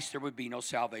Christ, there would be no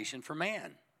salvation for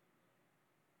man.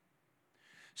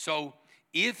 So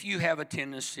if you have a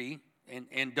tendency,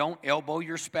 and don't elbow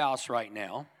your spouse right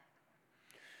now,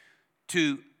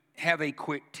 to have a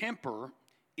quick temper,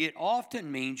 it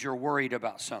often means you're worried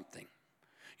about something.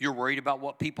 You're worried about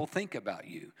what people think about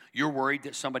you. You're worried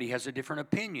that somebody has a different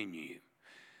opinion than you.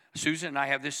 Susan and I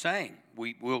have this saying.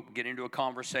 We'll get into a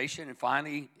conversation, and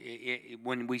finally,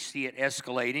 when we see it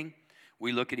escalating,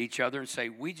 we look at each other and say,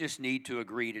 we just need to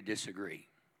agree to disagree.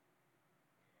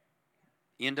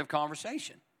 End of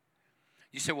conversation.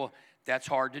 You say, well, that's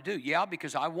hard to do. Yeah,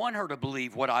 because I want her to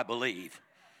believe what I believe.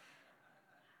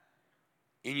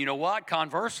 And you know what?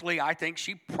 Conversely, I think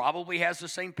she probably has the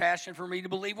same passion for me to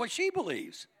believe what she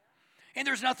believes. And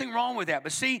there's nothing wrong with that.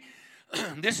 But see,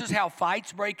 this is how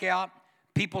fights break out.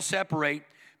 People separate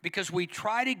because we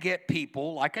try to get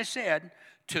people, like I said,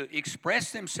 to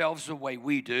express themselves the way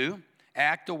we do,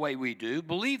 act the way we do,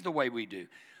 believe the way we do.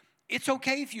 It's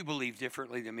okay if you believe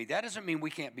differently than me. That doesn't mean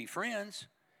we can't be friends.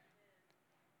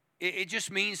 It just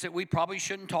means that we probably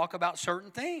shouldn't talk about certain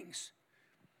things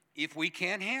if we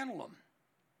can't handle them.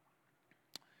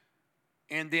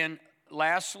 And then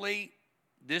lastly,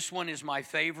 this one is my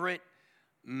favorite,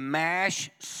 mash,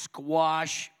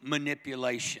 squash,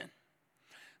 manipulation.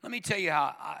 Let me tell you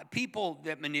how people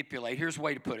that manipulate, here's a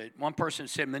way to put it. One person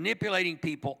said manipulating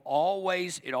people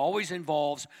always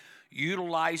involves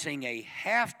utilizing a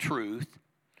half-truth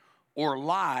or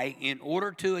lie in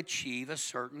order to achieve a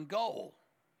certain goal.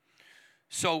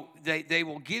 So they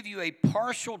will give you a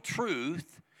partial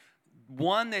truth,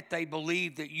 one that they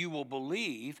believe that you will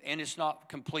believe, and it's not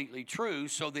completely true,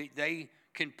 so that they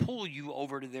can pull you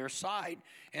over to their side.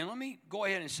 And let me go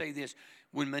ahead and say this.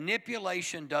 When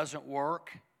manipulation doesn't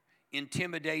work,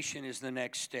 intimidation is the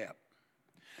next step.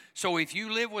 So if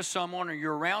you live with someone or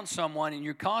you're around someone and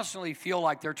you constantly feel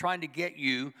like they're trying to get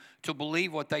you to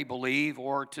believe what they believe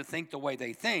or to think the way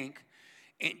they think,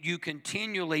 and you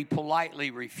continually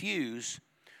politely refuse,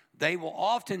 they will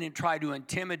often try to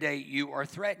intimidate you or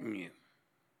threaten you.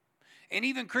 And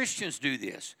even Christians do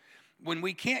this. When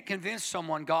we can't convince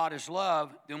someone God is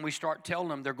love, then we start telling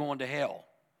them they're going to hell.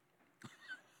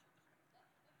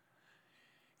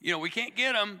 You know, we can't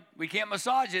get them. We can't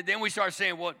massage it. Then we start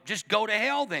saying, well, just go to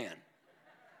hell then.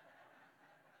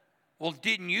 Well,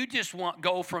 didn't you just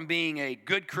go from being a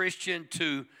good Christian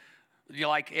to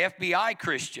like FBI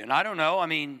Christian? I don't know. I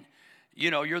mean, you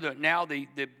know, you're now the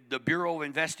Bureau of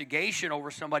Investigation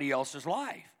over somebody else's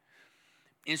life.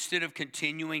 Instead of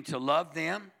continuing to love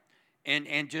them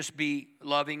and just be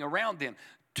loving around them.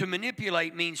 To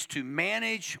manipulate means to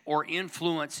manage or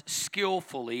influence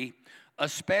skillfully,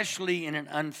 especially in an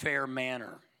unfair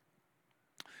manner.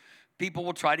 People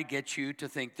will try to get you to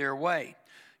think their way.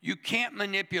 You can't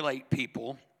manipulate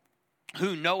people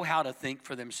who know how to think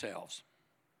for themselves.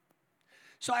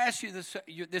 So I ask you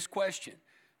this question.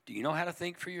 Do you know how to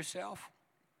think for yourself?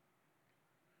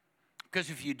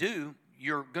 Because if you do,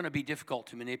 you're going to be difficult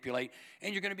to manipulate,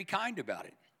 and you're going to be kind about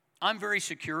it. I'm very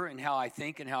secure in how I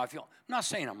think and how I feel. I'm not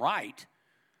saying I'm right.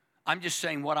 I'm just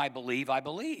saying what I believe, I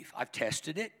believe. I've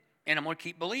tested it, and I'm going to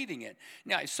keep believing it.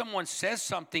 Now, if someone says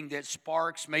something that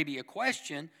sparks maybe a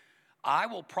question, I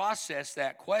will process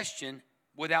that question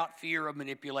without fear of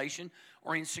manipulation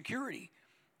or insecurity.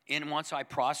 And once I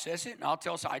process it, and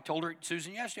I told her,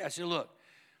 Susan, yesterday, I said, look,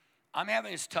 I'm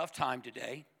having this tough time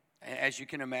today. As you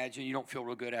can imagine, you don't feel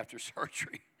real good after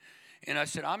surgery. And I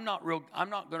said, I'm not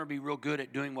going to be real good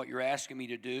at doing what you're asking me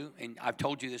to do. And I've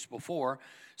told you this before.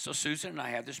 So Susan and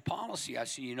I have this policy. I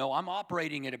said, I'm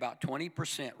operating at about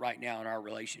 20% right now in our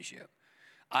relationship.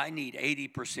 I need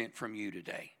 80% from you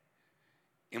today.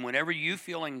 And whenever you're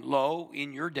feeling low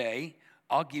in your day,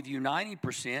 I'll give you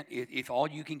 90% if all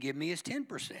you can give me is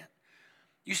 10%.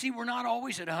 You see, we're not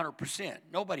always at 100%.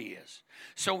 Nobody is.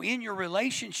 So in your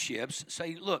relationships,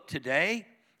 say, look, today,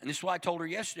 and this is what I told her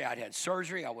yesterday. I'd had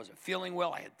surgery. I wasn't feeling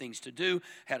well. I had things to do,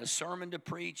 had a sermon to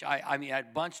preach. I had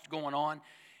a bunch going on.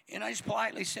 And I just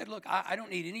politely said, look, I don't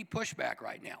need any pushback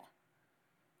right now.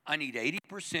 I need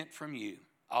 80% from you.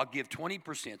 I'll give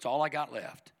 20%. It's all I got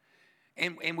left.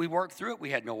 And we worked through it.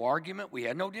 We had no argument. We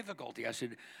had no difficulty. I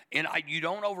said, you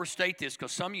don't overstate this,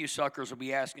 because some of you suckers will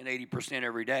be asking 80%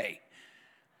 every day.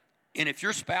 And if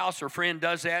your spouse or friend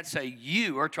does that, say,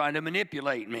 you are trying to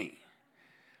manipulate me.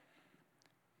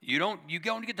 You don't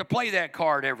get to play that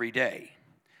card every day.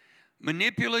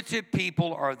 Manipulative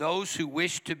people are those who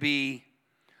wish to be,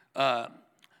 to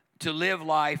live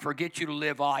life or get you to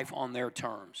live life on their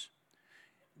terms.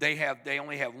 They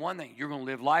only have one thing. You're going to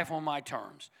live life on my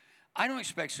terms. I don't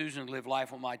expect Susan to live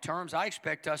life on my terms. I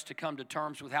expect us to come to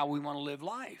terms with how we want to live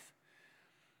life.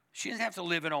 She doesn't have to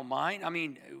live it on mine. I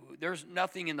mean, there's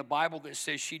nothing in the Bible that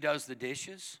says she does the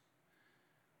dishes.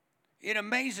 It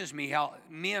amazes me how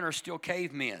men are still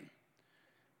cavemen.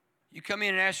 You come in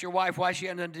and ask your wife why she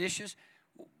hasn't done the dishes.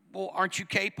 Well, aren't you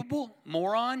capable,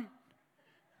 moron?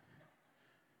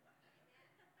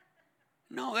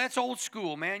 No, that's old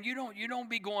school, man. You don't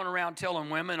be going around telling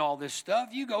women all this stuff.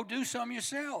 You go do some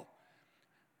yourself.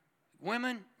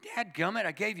 Women, dadgummit,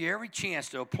 I gave you every chance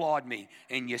to applaud me,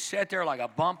 and you sat there like a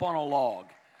bump on a log.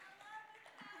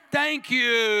 Thank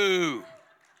you.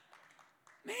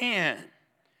 Man.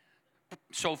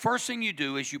 So first thing you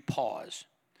do is you pause.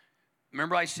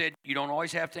 Remember I said you don't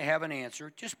always have to have an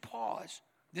answer. Just pause.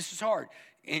 This is hard.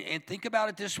 And think about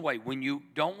it this way. When you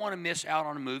don't want to miss out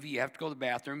on a movie, you have to go to the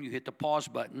bathroom, you hit the pause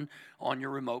button on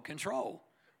your remote control.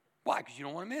 Why? Because you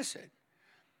don't want to miss it.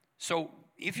 So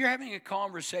if you're having a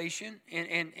conversation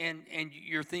and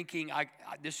you're thinking,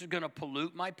 this is going to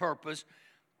pollute my purpose,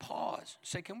 pause.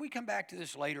 Say, can we come back to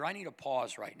this later? I need a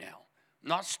pause right now. I'm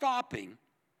not stopping.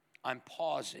 I'm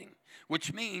pausing,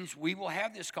 which means we will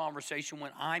have this conversation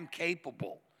when I'm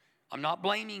capable. I'm not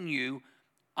blaming you.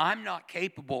 I'm not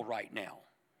capable right now.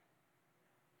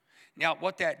 Now,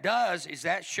 what that does is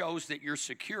that shows that you're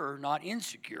secure, not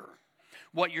insecure.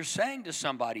 What you're saying to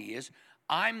somebody is,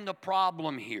 I'm the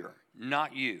problem here,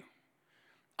 not you.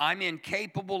 I'm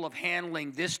incapable of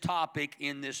handling this topic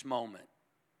in this moment.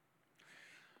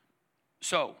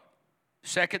 So,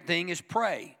 second thing is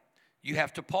pray. You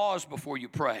have to pause before you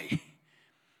pray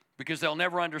because they'll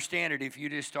never understand it if you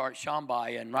just start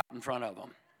shambaying right in front of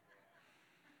them.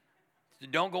 So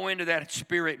don't go into that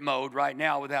spirit mode right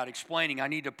now without explaining. I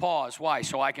need to pause. Why?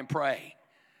 So I can pray.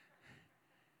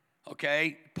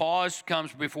 Okay? Pause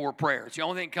comes before prayer. It's the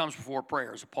only thing that comes before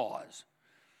prayer is a pause.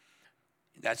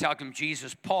 That's how come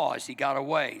Jesus paused. He got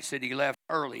away. He said he left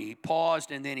early. He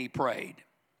paused and then he prayed.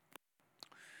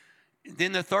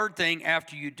 Then the third thing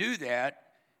after you do that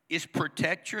is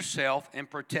protect yourself and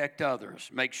protect others.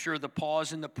 Make sure the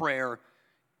pause in the prayer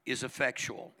is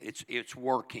effectual. It's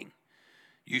working.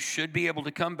 You should be able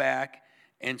to come back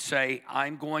and say,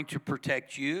 I'm going to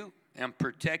protect you. I'm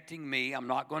protecting me. I'm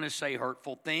not going to say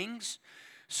hurtful things.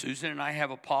 Susan and I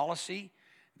have a policy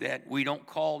that we don't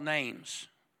call names.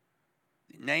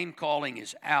 Name calling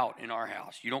is out in our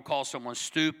house. You don't call someone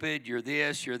stupid, you're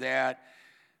this, you're that.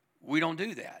 We don't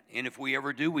do that. And if we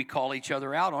ever do, we call each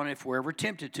other out on it if we're ever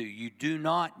tempted to. You do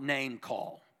not name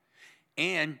call.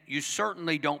 And you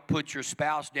certainly don't put your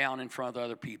spouse down in front of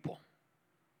other people.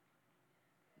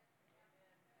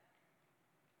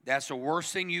 That's the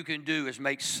worst thing you can do is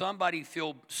make somebody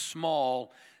feel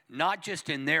small, not just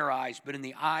in their eyes, but in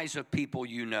the eyes of people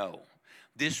you know.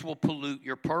 This will pollute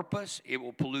your purpose, it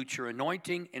will pollute your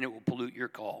anointing, and it will pollute your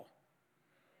call.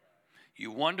 You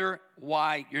wonder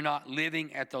why you're not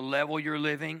living at the level you're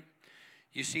living.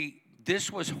 You see,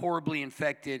 this was horribly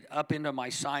infected up into my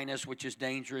sinus, which is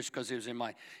dangerous because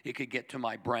it could get to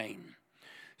my brain.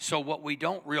 So what we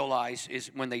don't realize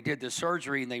is when they did the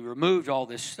surgery and they removed all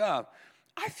this stuff,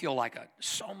 I feel like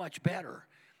so much better.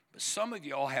 But some of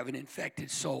y'all have an infected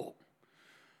soul.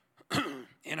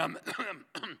 And I'm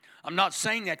not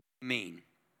saying that to be mean.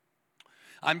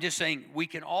 I'm just saying we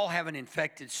can all have an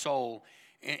infected soul,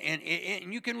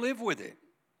 and you can live with it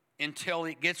until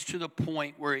it gets to the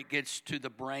point where it gets to the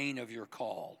brain of your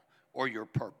call or your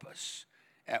purpose,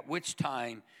 at which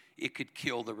time it could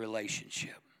kill the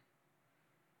relationship.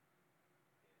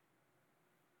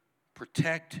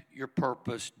 Protect your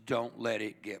purpose. Don't let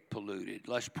it get polluted.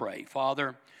 Let's pray.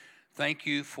 Father, thank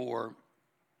you for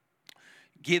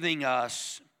giving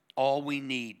us all we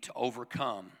need to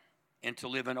overcome and to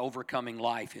live an overcoming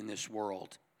life in this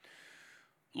world.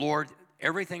 Lord,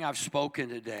 everything I've spoken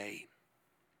today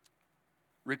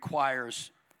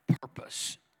requires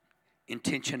purpose,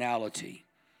 intentionality.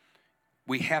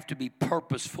 We have to be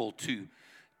purposeful to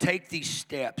take these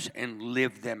steps and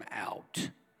live them out.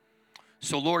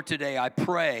 So, Lord, today I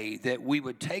pray that we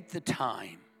would take the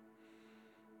time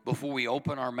before we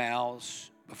open our mouths,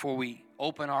 before we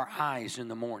open our eyes in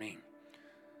the morning,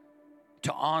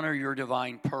 to honor your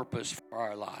divine purpose for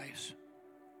our lives.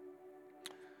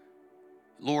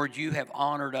 Lord, you have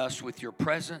honored us with your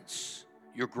presence,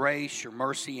 your grace, your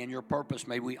mercy, and your purpose.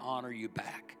 May we honor you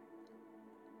back.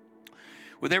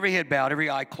 With every head bowed, every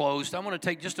eye closed, I want to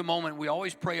take just a moment. We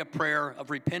always pray a prayer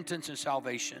of repentance and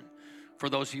salvation for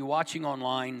those of you watching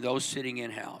online, those sitting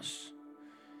in-house.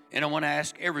 And I want to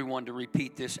ask everyone to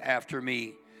repeat this after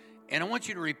me. And I want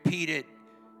you to repeat it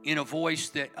in a voice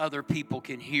that other people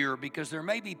can hear, because there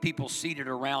may be people seated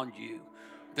around you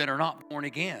that are not born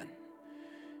again,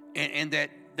 and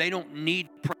that they don't need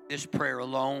to pray this prayer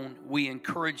alone. We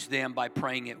encourage them by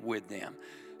praying it with them.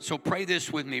 So pray this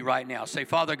with me right now. Say,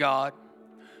 Father God,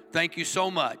 thank you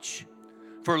so much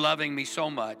for loving me so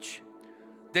much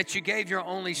that you gave your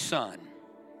only Son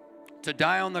to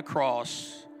die on the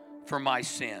cross for my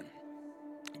sin.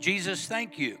 Jesus,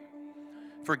 thank you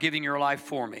for giving your life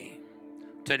for me.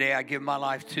 Today I give my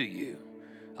life to you.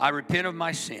 I repent of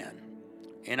my sin,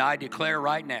 and I declare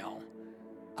right now,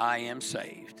 I am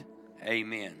saved.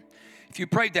 Amen. If you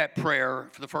prayed that prayer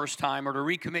for the first time or to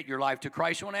recommit your life to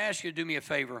Christ, I want to ask you to do me a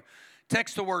favor.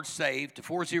 Text the word SAVED to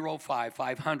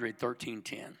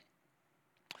 405-500-1310.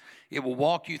 It will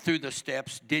walk you through the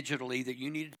steps digitally that you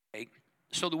need to take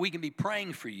so that we can be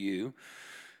praying for you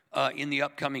in the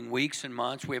upcoming weeks and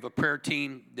months. We have a prayer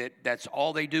team that's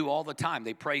all they do all the time.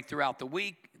 They pray throughout the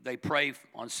week. They pray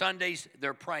on Sundays.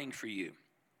 They're praying for you.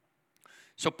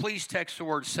 So please text the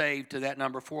word SAVED to that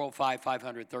number,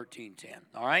 405-500-1310.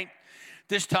 All right?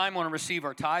 This time I want to receive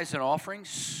our tithes and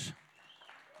offerings.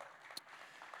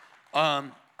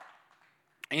 I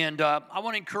want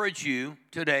to encourage you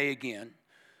today again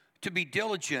to be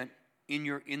diligent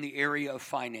in the area of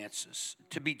finances,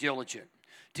 to be diligent,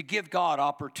 to give God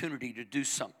opportunity to do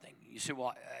something. You say,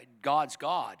 well, God's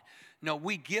God. No,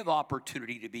 we give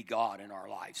opportunity to be God in our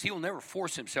lives. He will never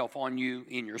force himself on you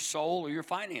in your soul or your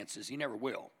finances. He never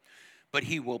will. But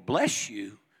he will bless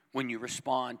you when you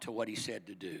respond to what he said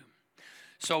to do.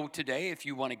 So today, if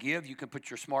you want to give, you can put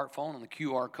your smartphone on the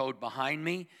QR code behind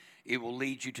me. It will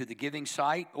lead you to the giving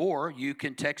site, or you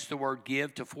can text the word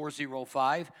GIVE to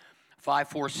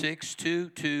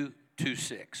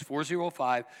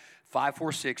 405-546-2226.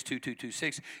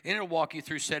 405-546-2226. And it'll walk you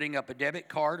through setting up a debit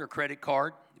card or credit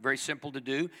card. Very simple to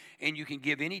do. And you can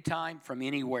give anytime from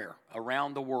anywhere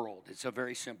around the world. It's a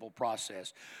very simple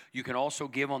process. You can also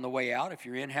give on the way out. If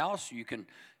you're in-house, you can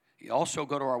also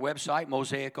go to our website,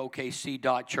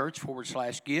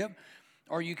 mosaicokc.church/give.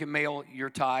 Or you can mail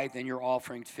your tithe and your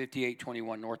offering to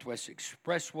 5821 Northwest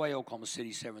Expressway, Oklahoma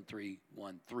City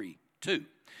 73132.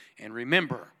 And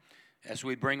remember, as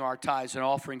we bring our tithes and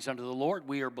offerings unto the Lord,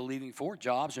 we are believing for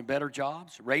jobs and better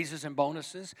jobs, raises and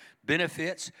bonuses,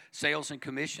 benefits, sales and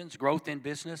commissions, growth in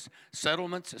business,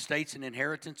 settlements, estates and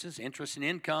inheritances, interest and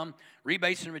income,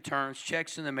 rebates and returns,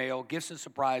 checks in the mail, gifts and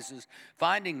surprises,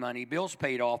 finding money, bills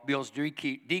paid off, bills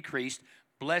decreased,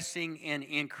 blessing and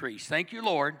increase. Thank you,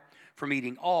 Lord, for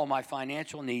meeting all my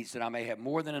financial needs, that I may have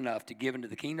more than enough to give into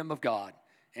the kingdom of God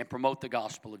and promote the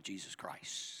gospel of Jesus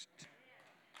Christ.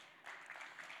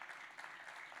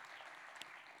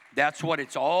 That's what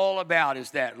it's all about,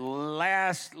 is that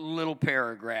last little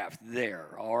paragraph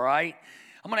there, all right?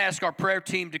 I'm going to ask our prayer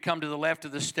team to come to the left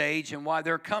of the stage, and while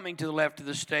they're coming to the left of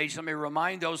the stage, let me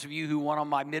remind those of you who want on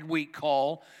my midweek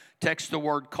call, text the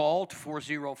word CALL to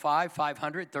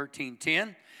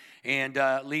 405-500-1310,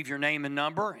 and leave your name and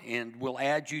number, and we'll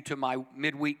add you to my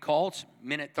midweek call. It's a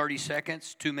minute, 30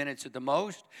 seconds, 2 minutes at the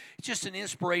most. It's just an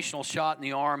inspirational shot in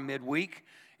the arm midweek,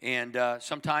 and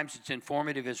sometimes it's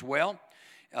informative as well.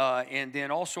 And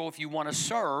then also, if you want to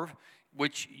serve,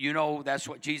 which you know that's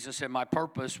what Jesus said, my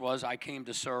purpose was I came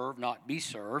to serve, not be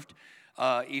served.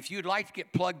 If you'd like to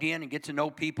get plugged in and get to know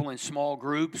people in small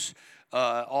groups,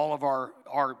 all of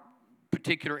our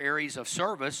particular areas of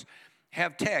service,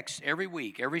 have texts every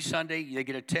week. Every Sunday, they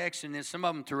get a text, and then some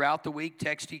of them throughout the week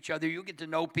text each other. You'll get to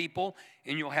know people,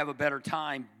 and you'll have a better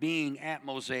time being at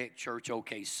Mosaic Church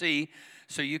OKC.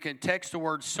 So you can text the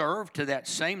word SERVE to that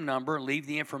same number, leave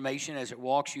the information as it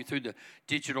walks you through the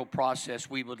digital process.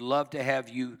 We would love to have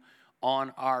you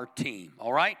on our team.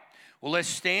 All right? Well, let's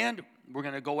stand. We're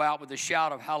going to go out with a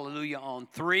shout of hallelujah on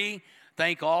 3.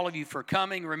 Thank all of you for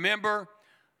coming. Remember,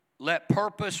 let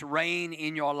purpose reign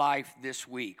in your life this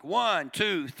week. 1,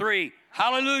 2, 3.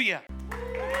 Hallelujah.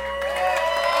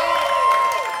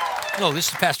 Hello, this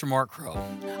is Pastor Mark Crow.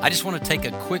 I just want to take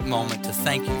a quick moment to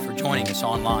thank you for joining us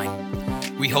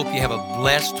online. We hope you have a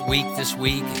blessed week this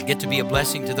week and get to be a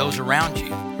blessing to those around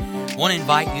you. I want to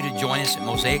invite you to join us at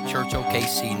Mosaic Church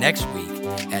OKC next week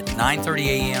at 9:30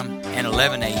 a.m. and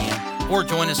 11 a.m. or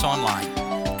join us online.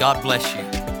 God bless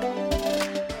you.